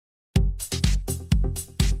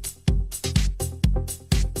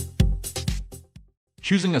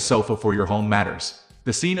Choosing a sofa for your home matters.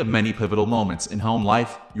 The scene of many pivotal moments in home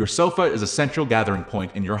life, your sofa is a central gathering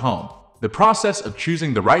point in your home. The process of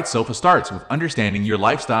choosing the right sofa starts with understanding your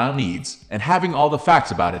lifestyle needs and having all the facts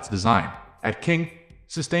about its design. At King,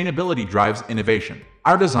 sustainability drives innovation.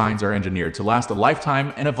 Our designs are engineered to last a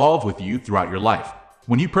lifetime and evolve with you throughout your life.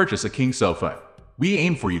 When you purchase a King sofa, we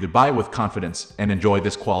aim for you to buy with confidence and enjoy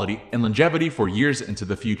this quality and longevity for years into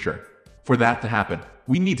the future. For that to happen,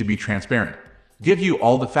 we need to be transparent, give you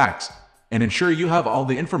all the facts, and ensure you have all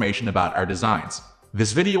the information about our designs.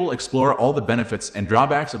 This video will explore all the benefits and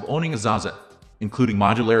drawbacks of owning a Zaza, including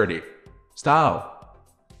modularity, style,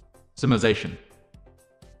 customization,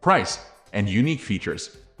 price, and unique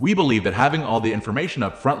features. We believe that having all the information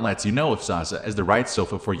up front lets you know if Zaza is the right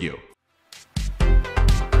sofa for you.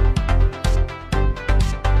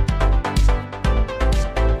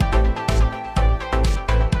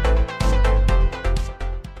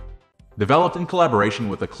 Developed in collaboration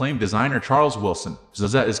with acclaimed designer Charles Wilson,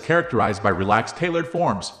 Zaza is characterized by relaxed tailored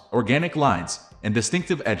forms, organic lines, and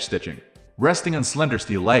distinctive edge stitching. Resting on slender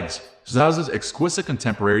steel legs, Zaza's exquisite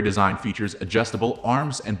contemporary design features adjustable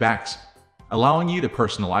arms and backs, allowing you to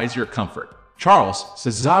personalize your comfort. Charles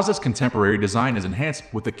says Zaza's contemporary design is enhanced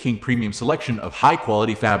with the King premium selection of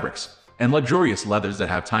high-quality fabrics and luxurious leathers that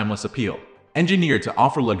have timeless appeal. Engineered to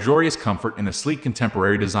offer luxurious comfort in a sleek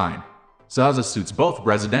contemporary design, Zaza suits both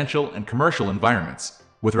residential and commercial environments.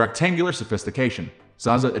 With rectangular sophistication,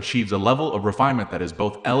 Zaza achieves a level of refinement that is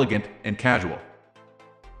both elegant and casual.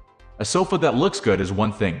 A sofa that looks good is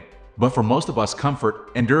one thing, but for most of us, comfort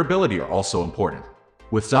and durability are also important.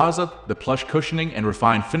 With Zaza, the plush cushioning and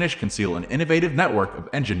refined finish conceal an innovative network of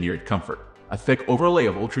engineered comfort. A thick overlay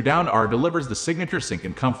of ultra-down R delivers the signature sink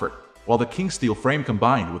and comfort, while the King steel frame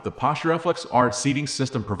combined with the Postureflex R seating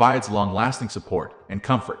system provides long-lasting support and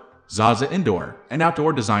comfort. Zaza indoor and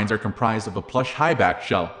outdoor designs are comprised of a plush high-back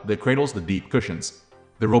shell that cradles the deep cushions.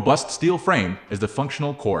 The robust steel frame is the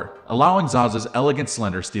functional core, allowing Zaza's elegant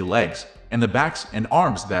slender steel legs, and the backs and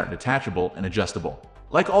arms that are detachable and adjustable.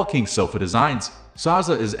 Like all King sofa designs,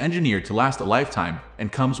 Zaza is engineered to last a lifetime and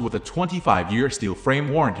comes with a 25-year steel frame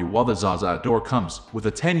warranty, while the Zaza Outdoor comes with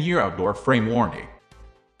a 10-year outdoor frame warranty.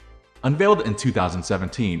 Unveiled in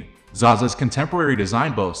 2017, Zaza's contemporary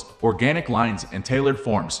design boasts organic lines and tailored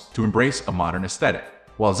forms to embrace a modern aesthetic,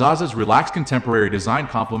 while Zaza's relaxed contemporary design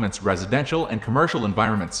complements residential and commercial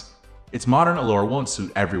environments. Its modern allure won't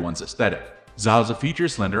suit everyone's aesthetic. Zaza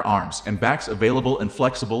features slender arms and backs available in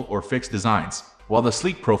flexible or fixed designs, while the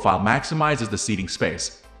sleek profile maximizes the seating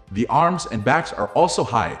space. The arms and backs are also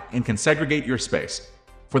high and can segregate your space.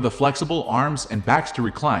 For the flexible arms and backs to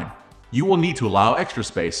recline, you will need to allow extra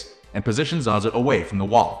space and position Zaza away from the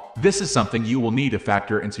wall. This is something you will need to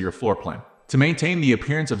factor into your floor plan. To maintain the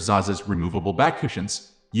appearance of Zaza's removable back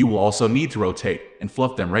cushions, you will also need to rotate and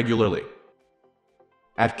fluff them regularly.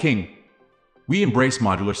 At King, we embrace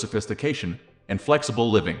modular sophistication and flexible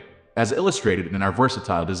living, as illustrated in our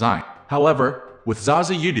versatile design. However, with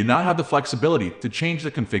Zaza you do not have the flexibility to change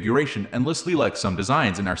the configuration endlessly like some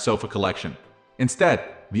designs in our sofa collection. Instead,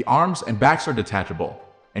 the arms and backs are detachable,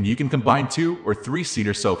 and you can combine 2- or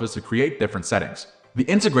 3-seater sofas to create different settings. The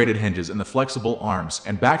integrated hinges and the flexible arms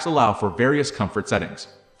and backs allow for various comfort settings.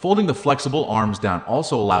 Folding the flexible arms down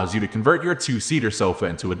also allows you to convert your 2-seater sofa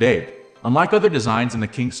into a day. Unlike other designs in the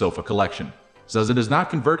King sofa collection, Zaza does not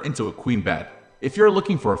convert into a queen bed. If you're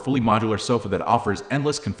looking for a fully modular sofa that offers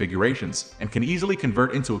endless configurations and can easily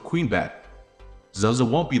convert into a queen bed, Zaza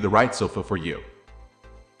won't be the right sofa for you.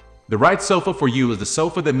 The right sofa for you is the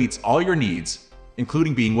sofa that meets all your needs,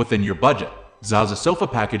 including being within your budget. Zaza sofa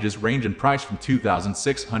packages range in price from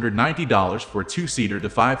 $2,690 for a 2-seater to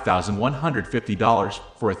 $5,150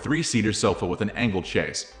 for a 3-seater sofa with an angled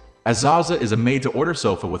chaise. As Zaza is a made-to-order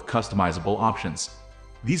sofa with customizable options,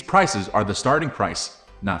 these prices are the starting price,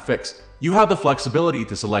 not fixed. You have the flexibility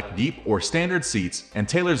to select deep or standard seats and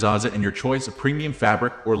tailor Zaza in your choice of premium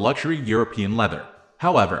fabric or luxury European leather.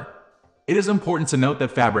 However, it is important to note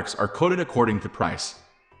that fabrics are coded according to price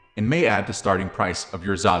and may add to starting price of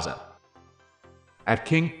your Zaza. At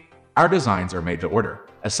King, our designs are made to order.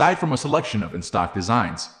 Aside from a selection of in-stock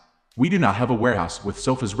designs, we do not have a warehouse with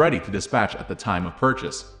sofas ready to dispatch at the time of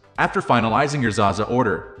purchase. After finalizing your Zaza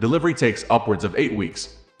order, delivery takes upwards of 8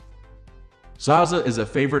 weeks. Zaza is a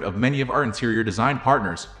favorite of many of our interior design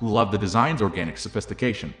partners who love the design's organic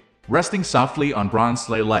sophistication. Resting softly on bronze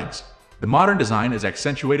sleigh legs, the modern design is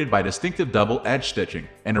accentuated by distinctive double-edged stitching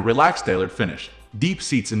and a relaxed tailored finish. Deep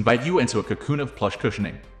seats invite you into a cocoon of plush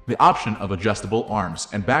cushioning. The option of adjustable arms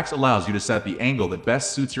and backs allows you to set the angle that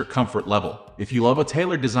best suits your comfort level. If you love a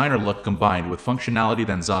tailored designer look combined with functionality,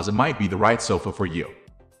 then Zaza might be the right sofa for you.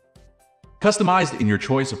 Customized in your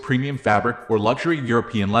choice of premium fabric or luxury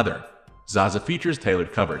European leather, Zaza features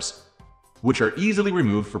tailored covers, which are easily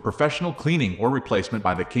removed for professional cleaning or replacement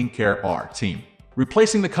by the King Care R team.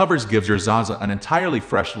 Replacing the covers gives your Zaza an entirely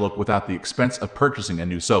fresh look without the expense of purchasing a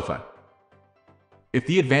new sofa. If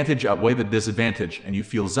the advantage outweighs the disadvantage and you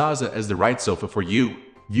feel Zaza is the right sofa for you,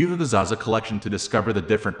 view the Zaza collection to discover the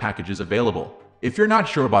different packages available. If you're not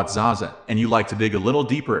sure about Zaza and you like to dig a little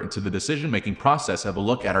deeper into the decision-making process, have a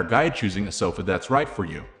look at our guide choosing a sofa that's right for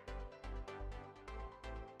you.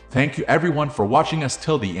 Thank you everyone for watching us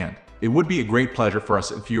till the end. It would be a great pleasure for us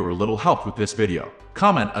if you were a little helped with this video.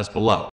 Comment us below.